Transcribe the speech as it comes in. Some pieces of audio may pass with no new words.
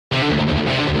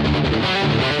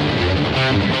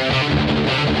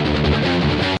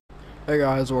Hey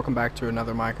guys, welcome back to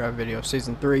another Minecraft video,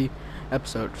 Season 3,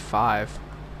 Episode 5.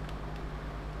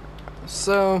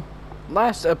 So,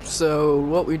 last episode,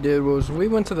 what we did was we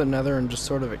went to the Nether and just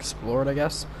sort of explored, I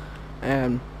guess.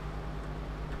 And,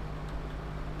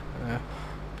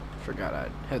 forgot I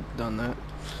had done that.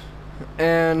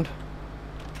 And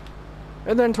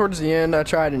then towards the end, I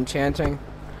tried enchanting,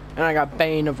 and I got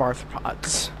Bane of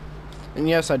Arthropods. And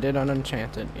yes, I did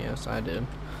unenchant it, yes, I did.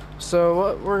 So,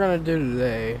 what we're gonna do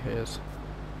today is...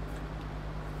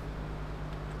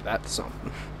 That's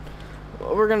something.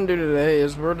 What we're gonna do today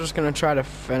is we're just gonna try to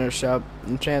finish up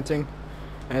enchanting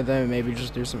and then maybe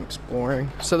just do some exploring.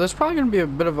 So there's probably gonna be a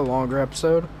bit of a longer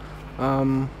episode.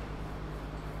 I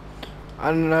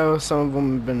know some of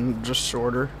them have been just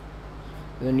shorter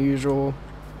than usual.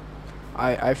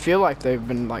 I feel like they've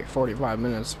been like 45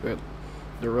 minutes, but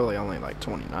they're really only like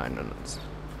 29 minutes.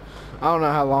 I don't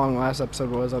know how long last episode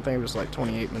was. I think it was like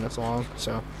 28 minutes long.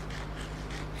 So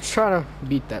let's try to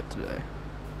beat that today.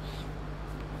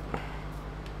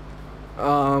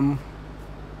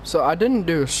 So I didn't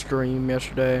do a stream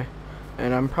yesterday,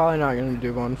 and I'm probably not going to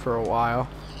do one for a while,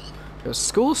 because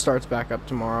school starts back up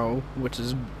tomorrow, which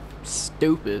is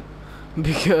stupid,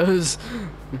 because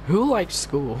who likes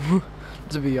school,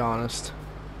 to be honest.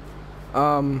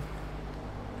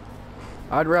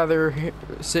 I'd rather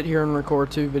sit here and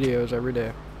record 2 videos every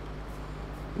day.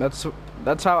 That's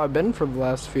how I've been for the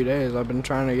last few days. I've been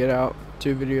trying to get out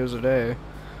 2 videos a day.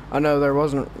 I know there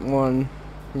wasn't one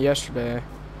yesterday,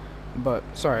 but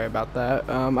sorry about that.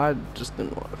 I just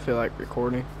didn't feel like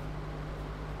recording.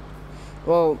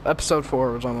 Well, episode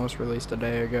 4 was almost released a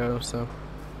day ago, so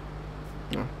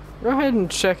yeah. Go ahead and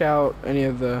check out any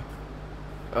of the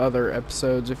other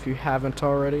episodes if you haven't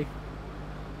already.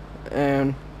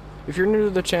 And if you're new to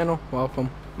the channel,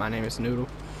 welcome. My name is Noodle.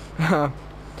 I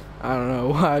don't know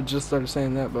why I just started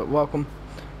saying that, but welcome.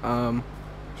 There's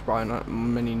probably not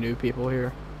many new people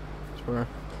here, so we're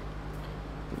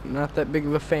not that big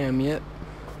of a fam yet,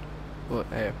 but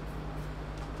hey.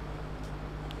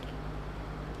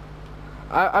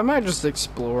 I might just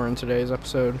explore in today's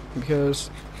episode,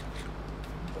 because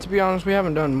to be honest, we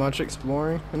haven't done much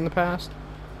exploring in the past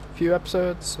few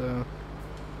episodes, so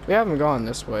we haven't gone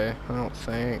this way, I don't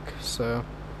think. So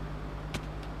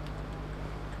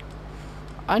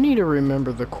I need to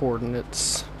remember the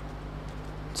coordinates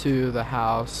to the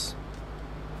house,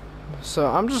 so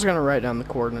I'm just gonna write down the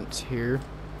coordinates here.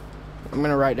 I'm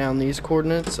gonna write down these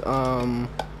coordinates. Well,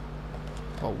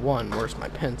 one, where's my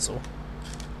pencil?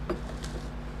 I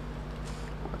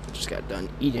just got done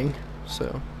eating,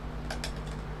 so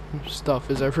stuff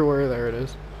is everywhere. There it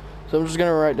is. So I'm just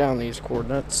gonna write down these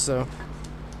coordinates. So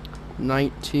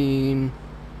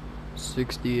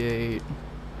 1968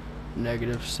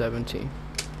 -17.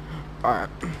 Alright.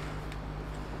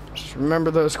 Just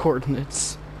remember those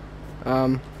coordinates.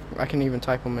 I can even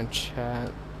type them in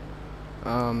chat.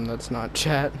 That's not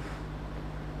chat.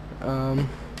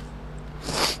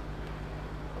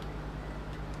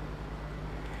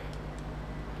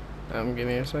 Give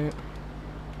me a second.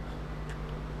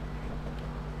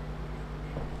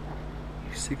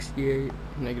 68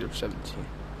 -17.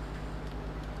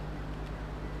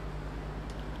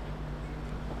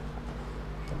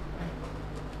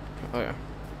 Okay.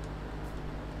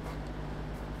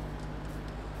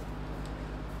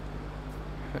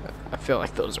 I feel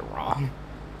like those are wrong.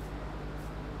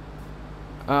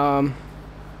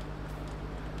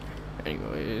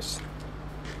 Anyways.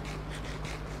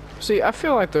 See, I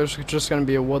feel like there's just gonna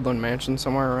be a woodland mansion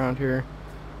somewhere around here.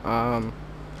 And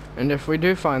if we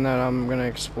do find that, I'm gonna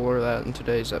explore that in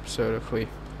today's episode if we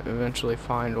eventually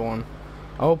find one.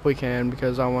 I hope we can,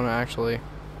 because I want to actually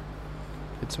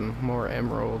get some more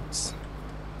emeralds.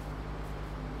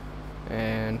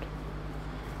 And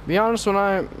be honest, when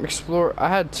I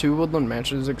had 2 woodland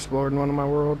mansions explored in one of my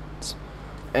worlds,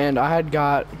 and I had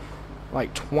got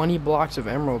like 20 blocks of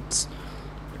emeralds,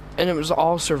 and it was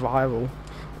all survival,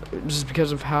 just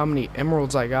because of how many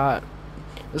emeralds I got.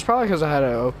 It's probably because I had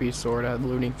an OP sword. I had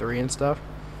looting 3 and stuff,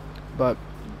 but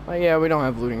yeah, we don't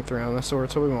have looting 3 on the sword,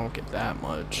 so we won't get that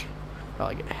much.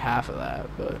 Probably get half of that,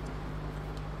 but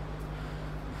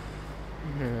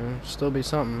yeah, still be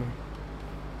something.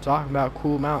 Talking about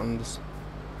cool mountains,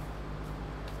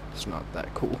 it's not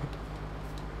that cool.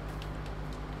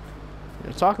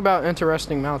 Yeah, talk about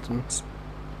interesting mountains.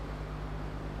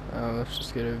 Let's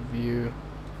just get a view.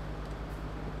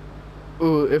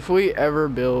 Ooh, if we ever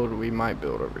build, we might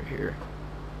build over here.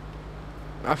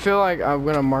 I feel like I'm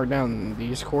gonna mark down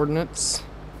these coordinates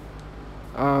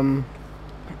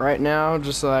right now,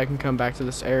 just so I can come back to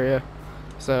this area.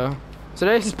 So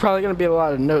today's probably gonna be a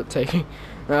lot of note taking.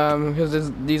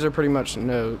 Because these are pretty much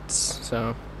notes,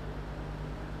 so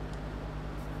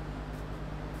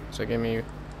give me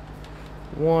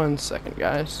 1 second,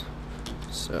 guys.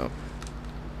 So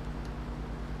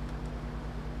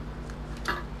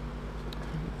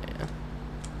yeah,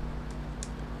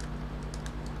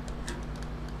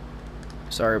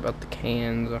 sorry about the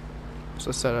cans. As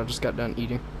I said, I just got done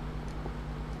eating.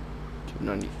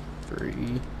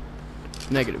 293,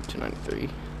 negative 293,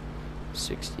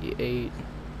 68,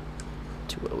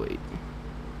 208.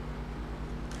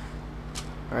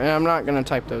 Alright, I'm not gonna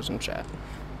type those in chat.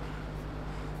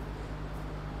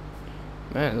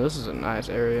 Man, this is a nice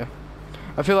area.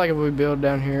 I feel like if we build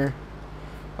down here,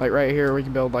 like right here, we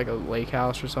could build like a lake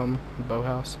house or something, a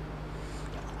boathouse.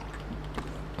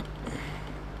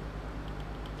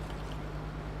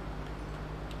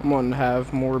 I'm wanting to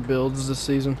have more builds this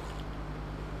season.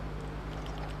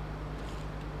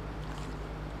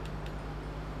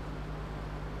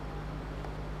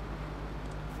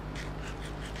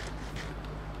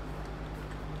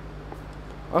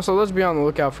 Also, let's be on the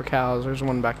lookout for cows. There's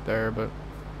one back there, but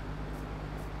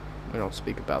we don't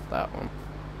speak about that one.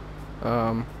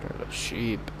 There's a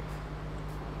sheep.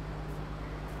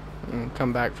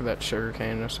 Come back for that sugar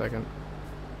cane in a second.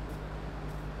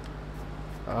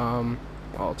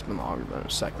 Well, it's been longer than a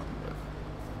second, but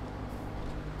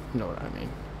you know what I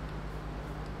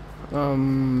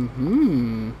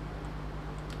mean.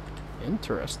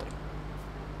 Interesting.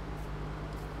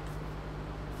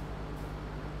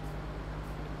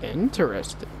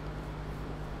 Interesting.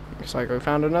 Looks like we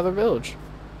found another village.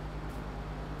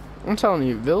 I'm telling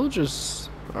you, villages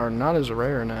are not as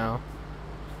rare now.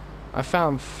 I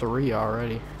found 3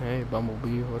 already. Hey,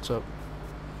 Bumblebee, what's up?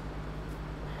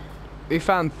 We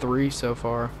found 3 so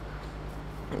far.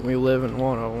 And we live in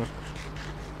one of them.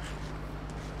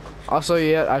 Also,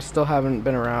 yet, I still haven't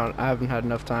been around. I haven't had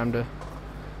enough time to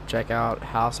check out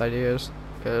house ideas.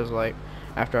 Because, like,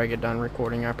 after I get done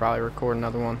recording, I probably record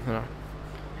another one.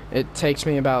 It takes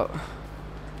me about...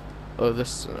 Oh,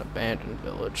 this is an abandoned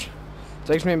village. It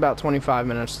takes me about 25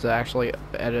 minutes to actually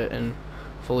edit and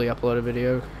fully upload a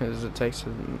video, because it takes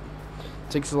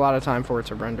a lot of time for it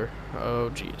to render. Oh,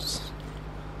 jeez.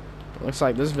 Looks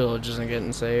like this village isn't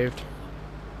getting saved.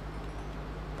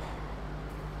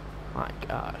 My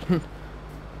God.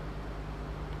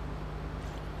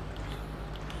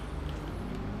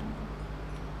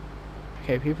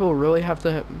 Okay, people really have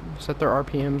to set their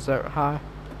RPMs that high.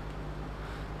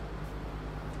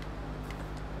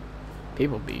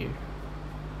 People be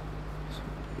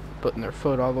putting their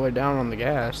foot all the way down on the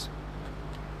gas.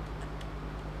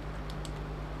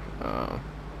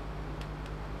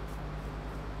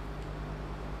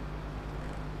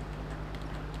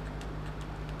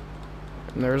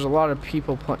 And there's a lot of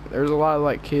people there's a lot of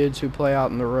like kids who play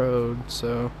out in the road,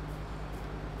 so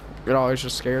it always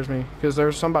just scares me, because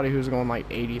there's somebody who's going like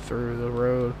 80 through the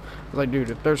road. It's like, dude,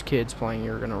 if there's kids playing,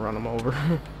 you're gonna run them over.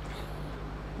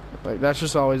 Like, that's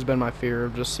just always been my fear,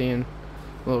 of just seeing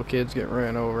little kids get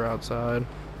ran over outside.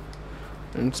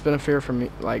 And it's been a fear for me,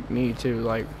 like me too,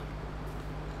 like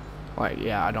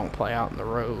yeah, I don't play out in the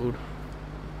road,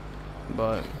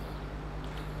 but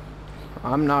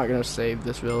I'm not gonna save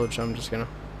this village. I'm just gonna,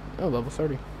 oh, level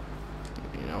 30.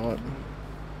 You know what?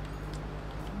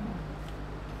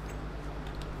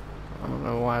 I don't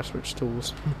know why I switched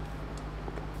tools.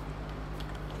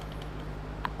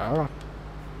 I don't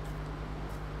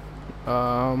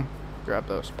know. Grab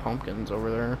those pumpkins over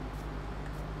there.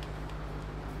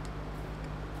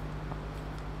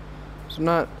 There's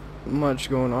not much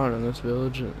going on in this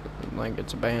village. Like,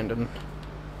 it's abandoned.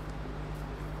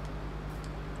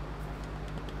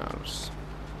 I'll just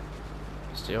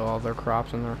steal all their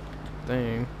crops and their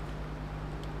thing.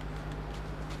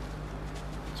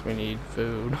 So we need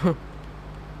food.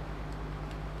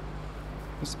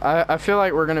 I feel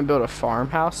like we're gonna build a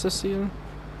farmhouse this season.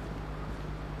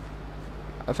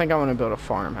 I think I want to build a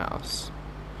farmhouse.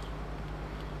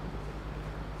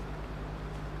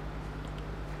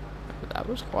 That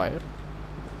was quiet.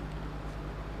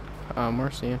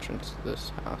 Where's the entrance to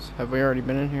this house? Have we already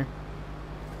been in here?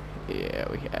 Yeah,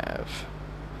 we have.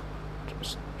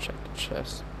 Just check the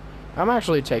chest. I'm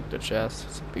actually take the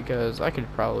chests, because I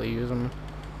could probably use them.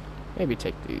 Maybe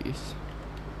take these.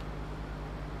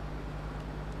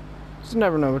 Just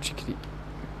never know what you could.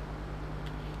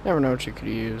 Never know what you could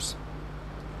use.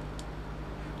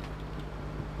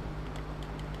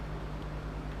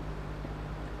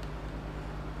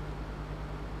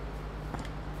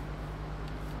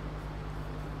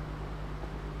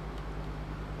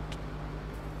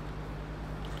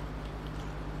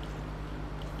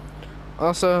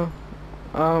 Also,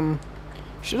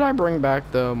 Should I bring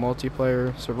back the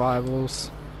multiplayer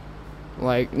survivals?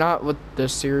 Like, not with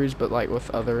this series, but like with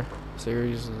other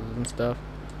series and stuff.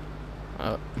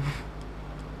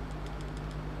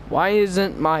 Why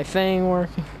isn't my thing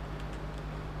working?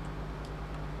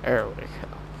 There we go.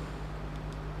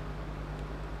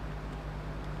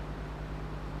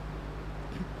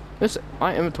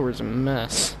 My inventory's a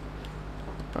mess.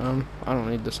 I don't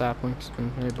need the saplings.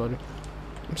 And hey, buddy.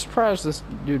 I'm surprised this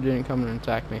dude didn't come and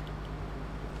attack me.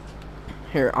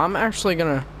 Here, I'm actually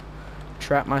gonna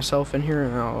trap myself in here,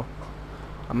 and I'm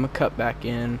gonna cut back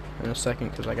in a second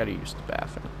because I gotta use the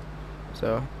bathroom.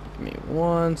 So, give me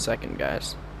 1 second,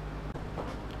 guys.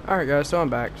 Alright, guys, so I'm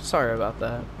back. Sorry about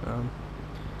that.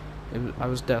 I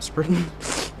was desperate.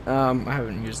 I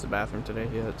haven't used the bathroom today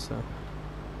yet, so.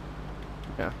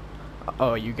 Yeah.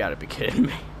 Oh, you gotta be kidding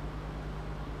me.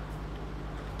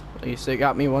 At least it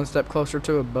got me 1 step closer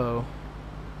to a bow.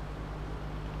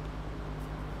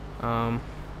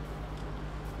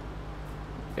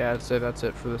 Yeah, I'd say that's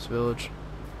it for this village.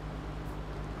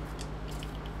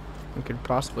 We could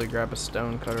possibly grab a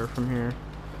stone cutter from here.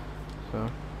 So,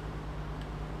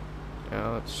 yeah,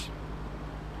 let's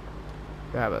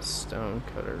grab a stone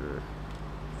cutter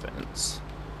fence.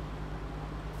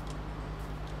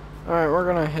 Alright, we're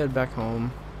gonna head back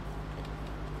home.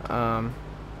 We're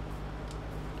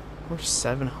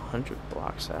 700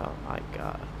 blocks out. My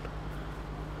God.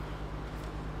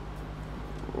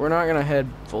 We're not gonna head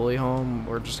fully home.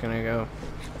 We're just gonna go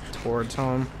towards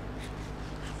home.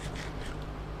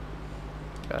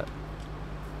 Got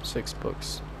 6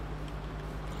 books.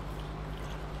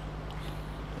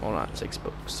 Well, not 6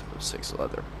 books, but 6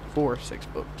 leather. 6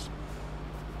 books.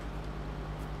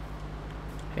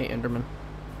 Hey, Enderman.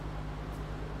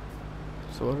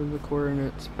 So what are the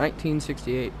coordinates?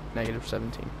 1968,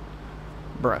 -17.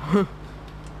 Bruh.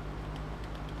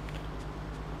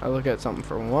 I look at something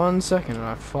for 1 second and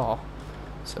I fall.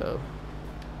 So,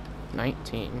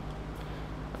 19.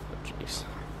 Oh, jeez.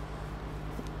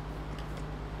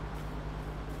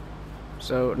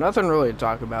 So, nothing really to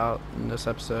talk about in this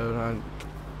episode.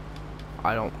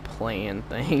 I don't plan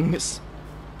things.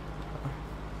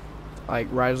 Like,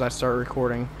 right as I start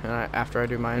recording, and after I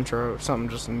do my intro, something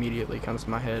just immediately comes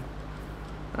to my head.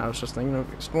 I was just thinking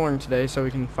of exploring today so we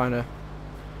can find a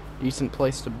decent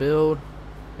place to build,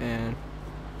 and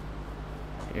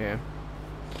yeah.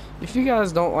 If you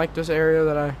guys don't like this area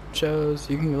that I chose,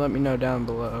 you can let me know down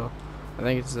below. I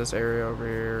think it's this area over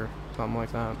here, something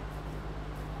like that.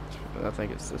 I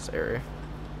think it's this area.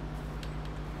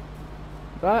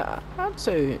 But I'd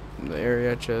say the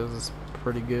area I chose is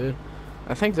pretty good.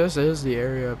 I think this is the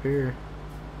area up here.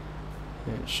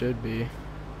 It should be.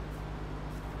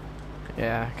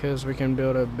 Yeah, because we can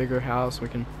build a bigger house. We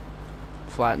can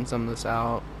flatten some of this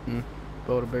out and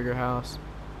build a bigger house.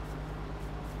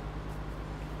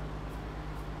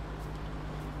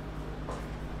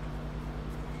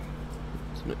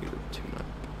 It's -290.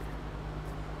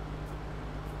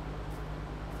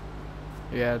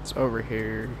 Yeah, it's over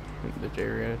here, the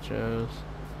area I chose.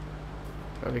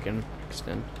 So we can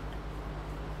extend.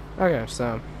 Okay,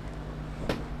 so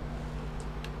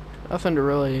nothing to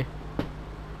really.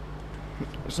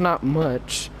 There's not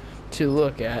much to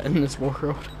look at in this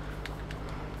world.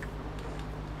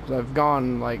 I've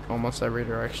gone like almost every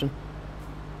direction.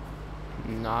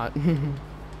 Not.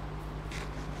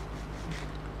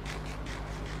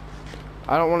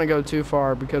 I don't want to go too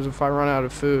far because if I run out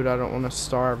of food, I don't want to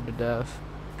starve to death.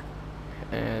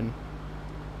 And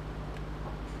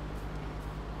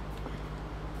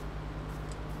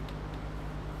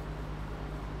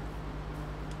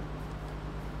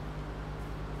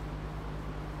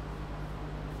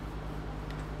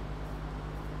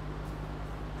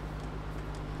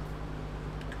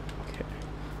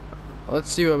let's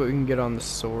see what we can get on the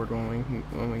sword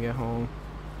when we get home.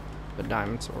 The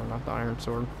diamond sword, not the iron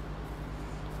sword.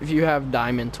 If you have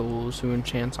diamond tools, who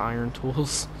enchants iron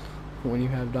tools when you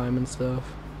have diamond stuff?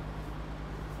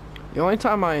 The only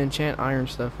time I enchant iron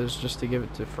stuff is just to give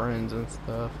it to friends and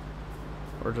stuff,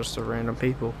 or just to random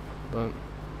people. But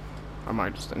I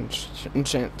might just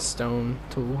enchant stone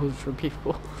tools for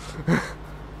people.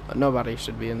 But nobody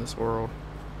should be in this world.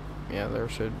 Yeah, there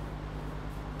should.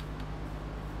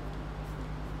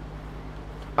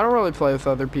 I don't really play with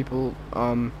other people.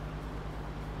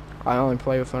 I only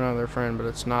play with one other friend, but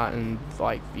it's not in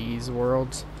like these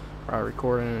worlds where I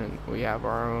record in, and we have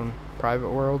our own private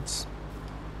worlds.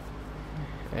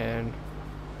 And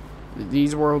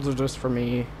these worlds are just for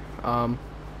me.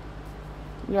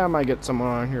 Yeah, I might get someone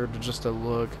on here to just to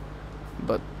look,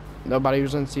 but nobody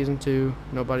was in season 2.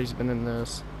 Nobody's been in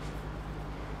this.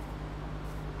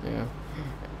 Yeah.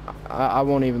 I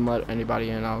won't even let anybody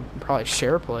in. I'll probably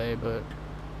share play, but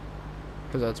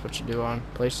because that's what you do on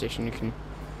PlayStation. You can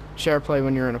share play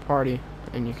when you're in a party,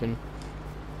 and you can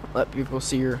let people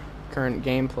see your current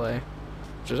gameplay,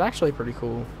 which is actually pretty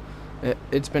cool.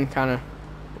 It's been kind of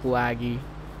laggy,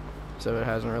 so it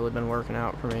hasn't really been working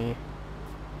out for me.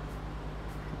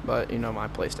 But, you know, my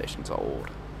PlayStation's old.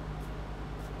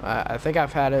 I think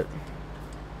I've had it...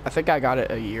 I think I got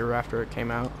it a year after it came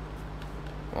out.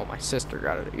 Well, my sister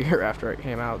got it a year after it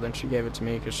came out. Then she gave it to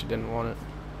me because she didn't want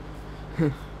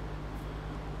it.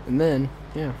 And then,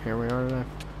 yeah, here we are today.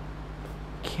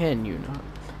 Can you not?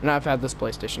 And I've had this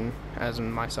PlayStation, as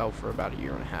in myself, for about a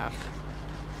year and a half.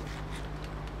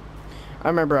 I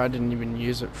remember I didn't even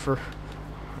use it for...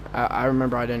 I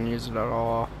remember I didn't use it at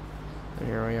all. And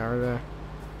here we are today.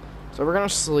 So we're gonna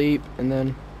sleep, and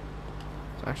then...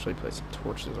 Let's actually place some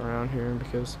torches around here,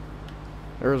 because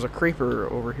there was a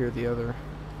creeper over here the other...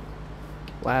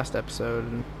 last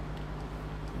episode, and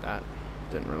that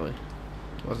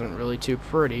wasn't really too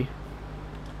pretty.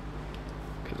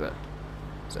 Because that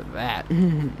said that.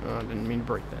 Oh, I didn't mean to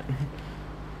break that.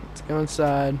 Let's go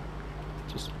inside.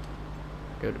 Just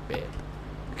go to bed.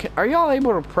 Are y'all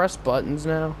able to press buttons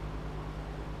now?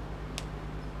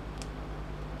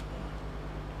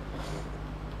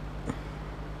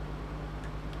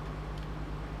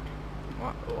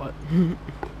 What?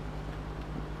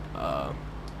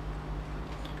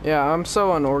 Yeah, I'm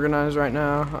so unorganized right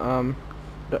now.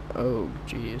 Oh,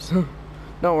 jeez.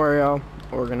 Don't worry, I'll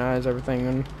organize everything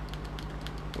and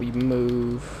we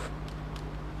move.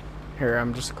 Here,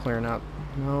 I'm just clearing out.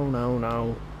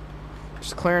 No.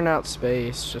 Just clearing out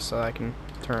space just so I can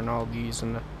turn all these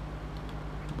into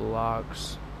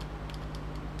blocks.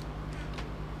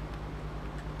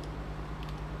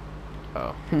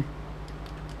 Oh.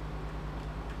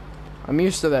 I'm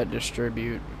used to that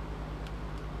distribute.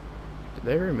 Did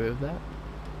they remove that?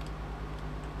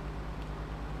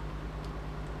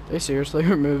 They seriously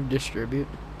removed distribute?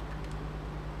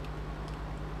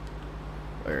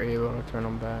 Are you able to turn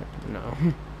them back? No.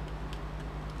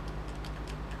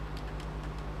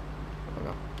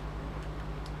 Oh.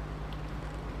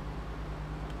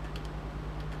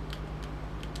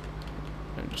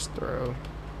 And just throw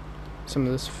some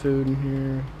of this food in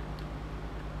here.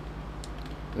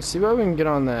 Let's see what we can get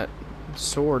on that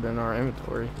sword in our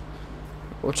inventory.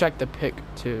 We'll check the pick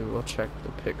too. We'll check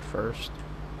the pick first.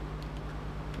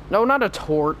 No, not a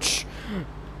torch.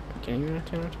 Can you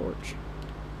attain a torch?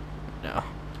 No.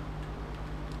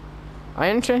 I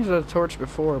enchanted a torch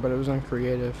before, but it was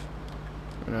uncreative.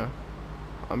 No.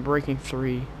 I'm breaking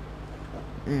 3.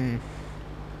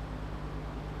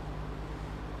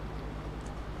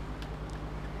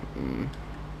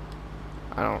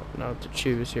 I don't know what to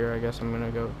choose here. I guess I'm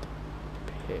gonna go with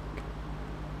the pick.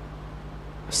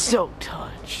 Silk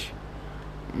touch.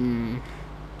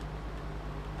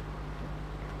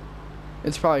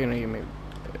 It's probably gonna give me.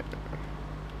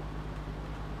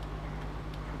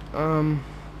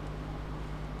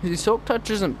 The silk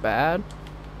touch isn't bad,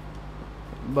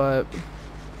 but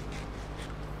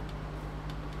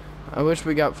I wish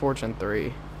we got fortune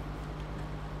 3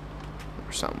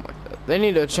 or something like that. They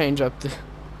need to change up the.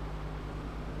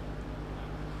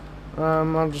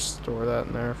 I'll just store that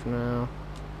in there for now.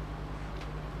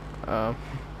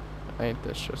 Ain't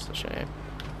this just a shame?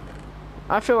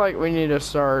 I feel like we need to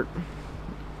start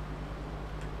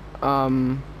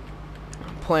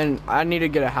plan. I need to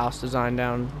get a house design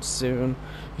down soon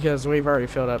because we've already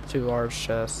filled up 2 large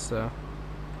chests. So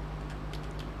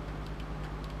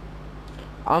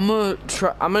I'm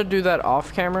gonna do that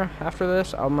off camera after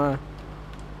this. I'm gonna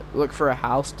look for a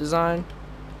house design.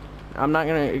 I'm not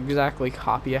gonna exactly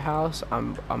copy a house.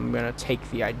 I'm gonna take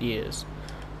the ideas.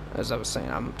 As I was saying,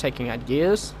 I'm taking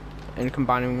ideas and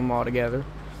combining them all together.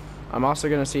 I'm also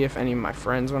gonna see if any of my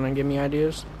friends want to give me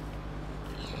ideas.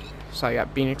 So I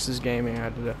got Phoenix's Gaming. I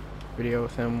did a video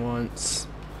with him once.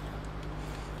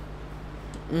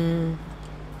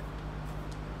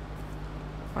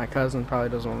 My cousin probably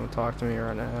doesn't want to talk to me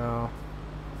right now.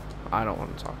 I don't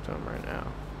want to talk to him right now.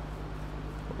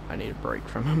 I need a break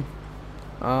from him.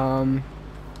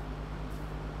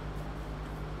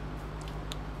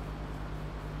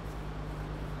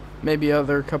 Maybe a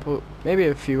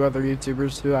few other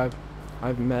YouTubers who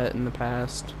I've met in the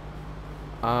past.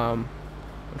 I'm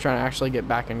trying to actually get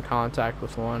back in contact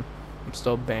with one. I'm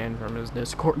still banned from his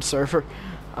Discord server.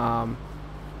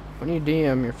 When you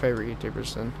DM your favorite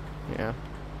YouTubers, then yeah.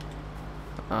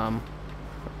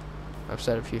 I've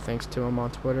said a few things to him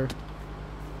on Twitter.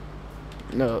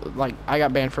 No, like I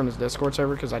got banned from his Discord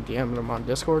server because I DM'd him on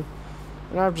Discord,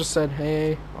 and I've just said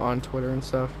hey on Twitter and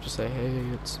stuff. Just say hey,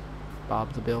 it's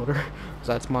Bob the Builder.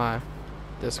 That's my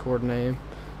Discord name.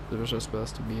 It was just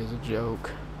supposed to be as a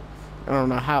joke. I don't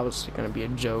know how it's gonna be a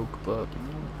joke, but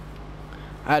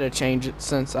I had to change it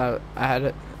since I had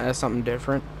it as something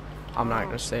different. I'm not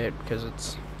gonna say it because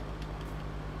it's,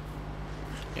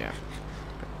 yeah.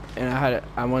 And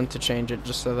I wanted to change it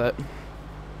just so that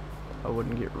I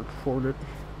wouldn't get recorded.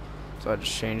 So I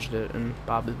just changed it, and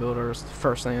Bob the Builder is the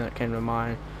first thing that came to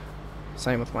mind.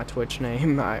 Same with my Twitch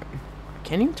name.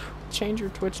 Can you change your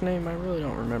Twitch name? I really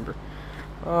don't remember.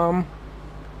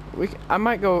 I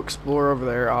might go explore over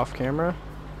there off camera,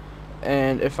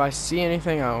 and if I see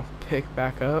anything, I'll pick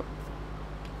back up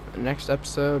next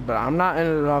episode. But I'm not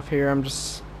ending it off here. I'm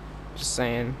just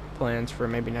saying plans for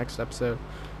maybe next episode.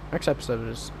 Next episode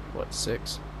is what,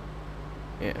 6?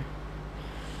 Yeah.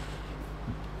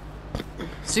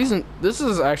 This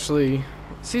is actually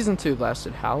season 2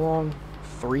 lasted how long?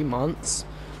 3 months,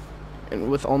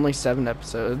 and with only 7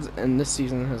 episodes, and this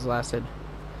season has lasted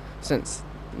since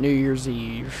New Year's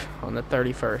Eve on the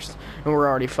 31st, and we're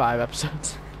already 5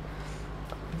 episodes.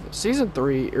 Season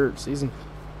 2,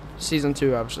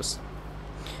 I was just,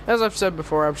 as I've said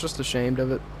before, I was just ashamed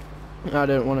of it. I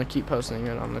didn't want to keep posting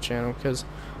it on the channel because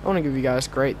I want to give you guys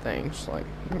great things, like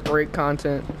great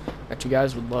content that you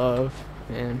guys would love.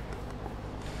 And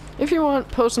if you want,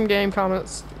 post some game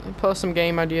comments, post some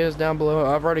game ideas down below.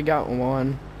 I've already got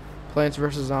one, Plants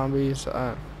vs. Zombies.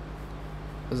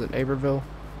 Is it Neighborville?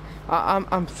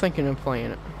 I'm thinking of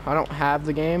playing it. I don't have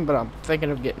the game, but I'm thinking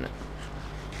of getting it.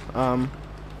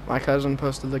 My cousin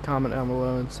posted the comment down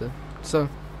below and said, so,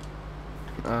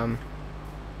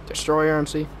 Destroyer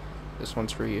MC, this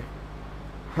one's for you.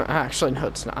 Actually, no,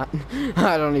 it's not.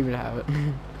 I don't even have it.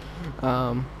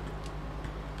 Yeah.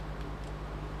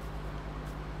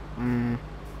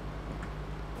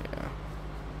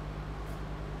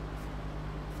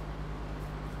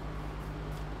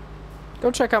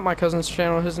 Go check out my cousin's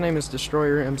channel. His name is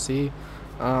Destroyer MC.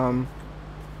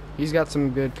 He's got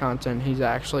some good content. He's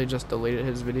actually just deleted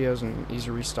his videos and he's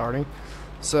restarting.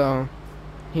 So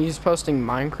he's posting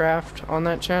Minecraft on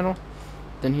that channel.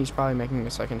 Then he's probably making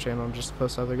a second channel just to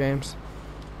post other games.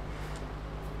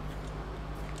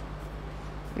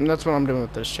 And that's what I'm doing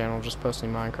with this channel, just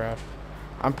posting Minecraft.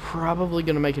 I'm probably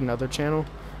gonna make another channel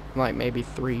in like maybe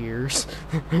 3 years.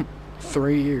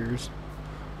 3 years.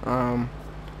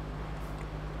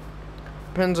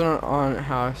 Depends on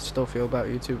how I still feel about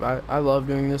YouTube. I love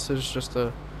doing this as just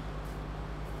a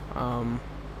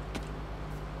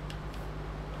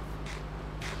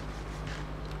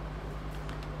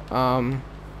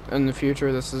in the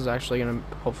future, this is actually gonna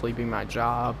hopefully be my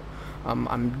job.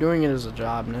 I'm doing it as a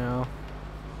job now.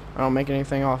 I don't make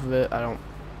anything off of it. I'm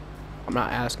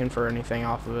not asking for anything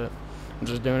off of it. I'm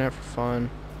just doing it for fun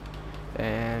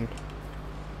and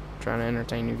trying to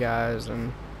entertain you guys.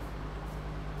 And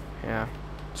yeah,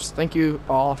 just thank you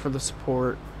all for the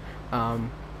support.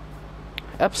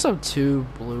 Episode 2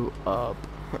 blew up.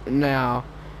 Now,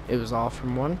 it was all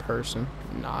from one person,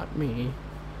 not me.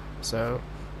 So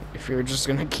if you're just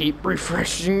gonna keep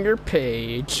refreshing your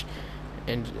page,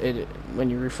 and when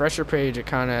you refresh your page, it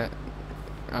kind of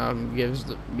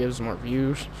gives more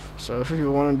views. So if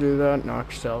you want to do that,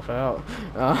 knock yourself out.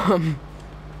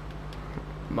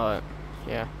 But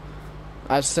yeah,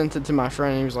 I sent it to my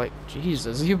friend and he was like,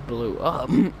 Jesus, you blew up.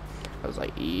 I was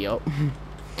like, yep.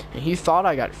 And he thought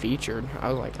I got featured. I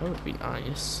was like, that would be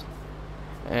nice.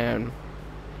 And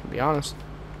to be honest,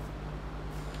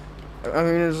 I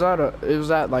mean, it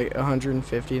was at like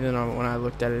 150. Then when I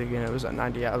looked at it again, it was at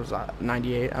 90. I was at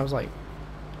 98. I was like,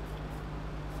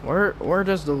 where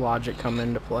does the logic come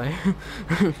into play?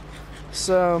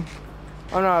 So,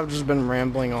 I know I've just been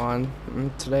rambling on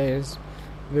in today's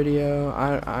video.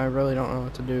 I really don't know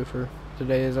what to do for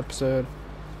today's episode.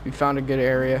 We found a good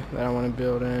area that I want to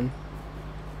build in.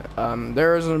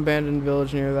 There is an abandoned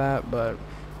village near that, but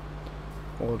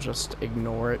we'll just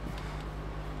ignore it.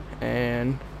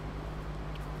 And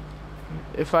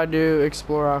if I do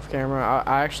explore off camera,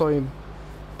 I actually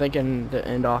thinking to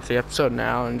end off the episode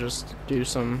now and just do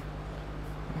some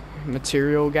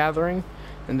material gathering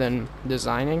and then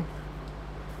designing.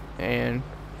 And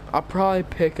I'll probably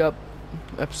pick up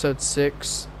episode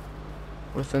 6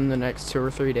 within the next 2 or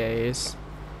 3 days.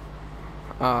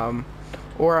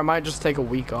 Or I might just take a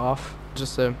week off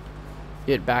just to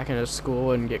get back into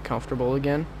school and get comfortable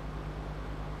again.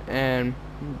 And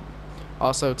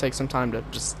also take some time to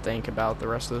just think about the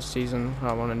rest of the season,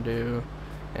 what I want to do,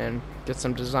 and get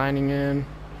some designing in.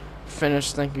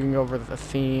 Finish thinking over the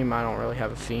theme. I don't really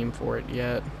have a theme for it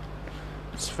yet.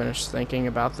 Just finished thinking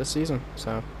about the season.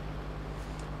 So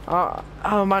I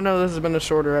know this has been a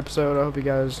shorter episode. I hope you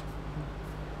guys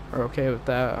are okay with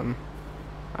that.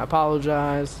 I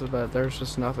apologize, but there's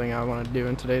just nothing I want to do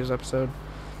in today's episode.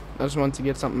 I just wanted to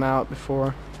get something out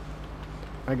before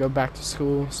I go back to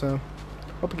school, so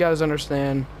hope you guys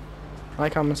understand.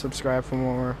 Like, comment, subscribe for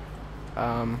more.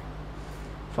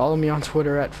 Follow me on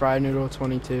Twitter at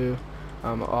friednoodle22,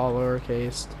 all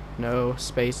lowercase, no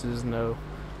spaces, no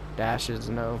dashes,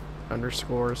 no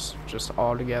underscores, just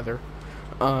all together.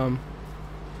 I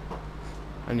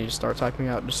need to start typing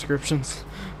out descriptions.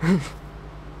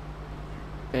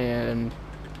 And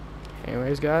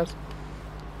anyways, guys,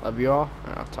 love you all,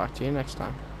 and I'll talk to you next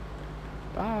time.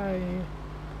 Bye.